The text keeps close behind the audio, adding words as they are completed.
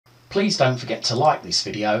Please don't forget to like this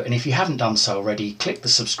video, and if you haven't done so already, click the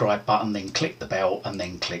subscribe button, then click the bell, and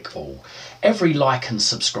then click all. Every like and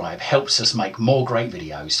subscribe helps us make more great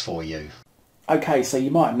videos for you. Okay, so you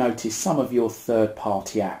might have noticed some of your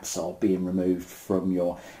third-party apps are being removed from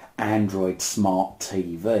your Android Smart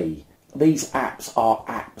TV. These apps are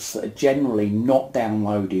apps that are generally not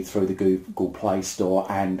downloaded through the Google Play Store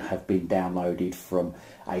and have been downloaded from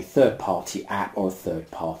a third-party app or a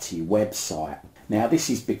third-party website. Now, this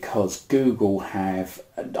is because Google have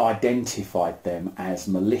identified them as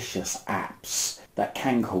malicious apps that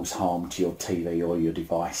can cause harm to your TV or your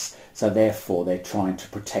device, so therefore they're trying to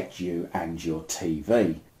protect you and your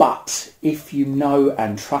TV. But if you know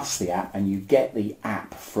and trust the app and you get the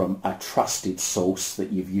app from a trusted source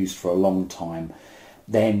that you've used for a long time,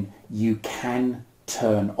 then you can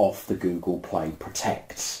turn off the Google Play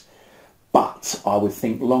Protect. But I would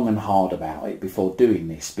think long and hard about it before doing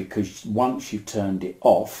this, because once you've turned it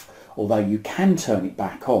off, although you can turn it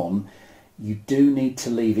back on, you do need to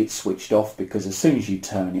leave it switched off, because as soon as you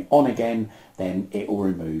turn it on again, then it will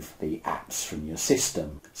remove the apps from your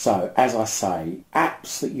system. So as I say,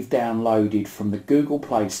 apps that you've downloaded from the Google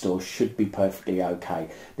Play Store should be perfectly okay.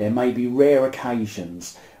 There may be rare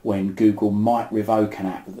occasions when Google might revoke an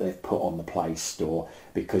app that they've put on the Play Store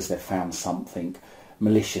because they've found something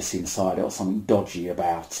malicious inside it or something dodgy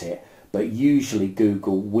about it. But usually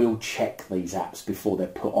Google will check these apps before they're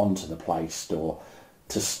put onto the Play Store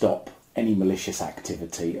to stop any malicious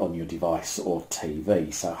activity on your device or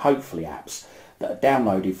TV. So hopefully apps that are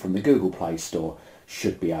downloaded from the Google Play Store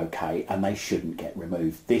should be okay and they shouldn't get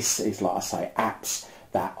removed. This is, like I say, apps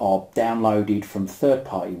that are downloaded from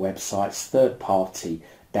third-party websites, third-party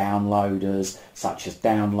downloaders such as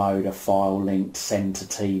Downloader, FileLink, Send to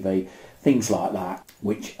TV, things like that,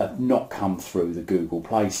 which have not come through the Google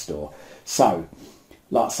Play Store. So,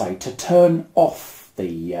 like I say, to turn off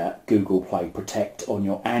the Google Play Protect on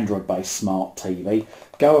your Android-based smart TV,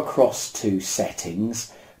 go across to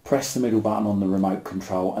Settings, press the middle button on the remote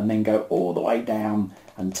control, and then go all the way down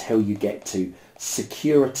until you get to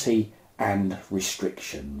Security and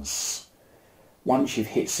Restrictions. Once you've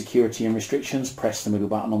hit Security and Restrictions, press the middle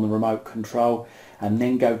button on the remote control and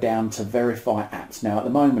then go down to Verify Apps. Now at the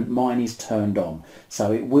moment mine is turned on,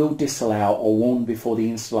 so it will disallow or warn before the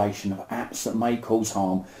installation of apps that may cause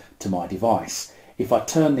harm to my device. If I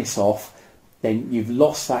turn this off, then you've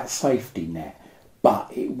lost that safety net,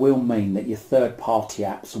 but it will mean that your third-party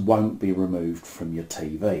apps won't be removed from your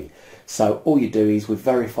TV. So all you do is, with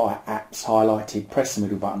Verify Apps highlighted, press the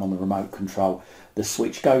middle button on the remote control, the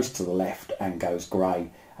switch goes to the left and goes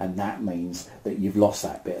grey, and that means that you've lost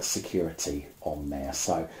that bit of security on there.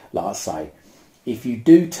 So like I say, if you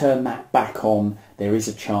do turn that back on, there is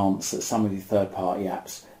a chance that some of your third-party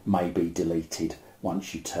apps may be deleted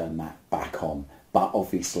once you turn that back on. But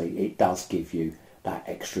obviously it does give you that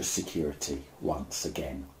extra security once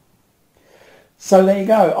again. So there you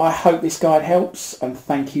go. I hope this guide helps, and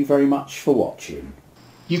thank you very much for watching.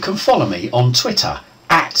 You can follow me on Twitter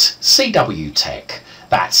at CWTech.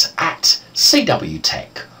 That's at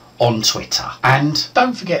CWTech on Twitter. And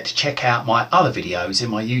don't forget to check out my other videos in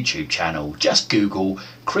my YouTube channel. Just Google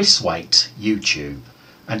Chris Waite YouTube.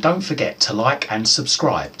 And don't forget to like and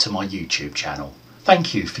subscribe to my YouTube channel.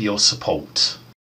 Thank you for your support.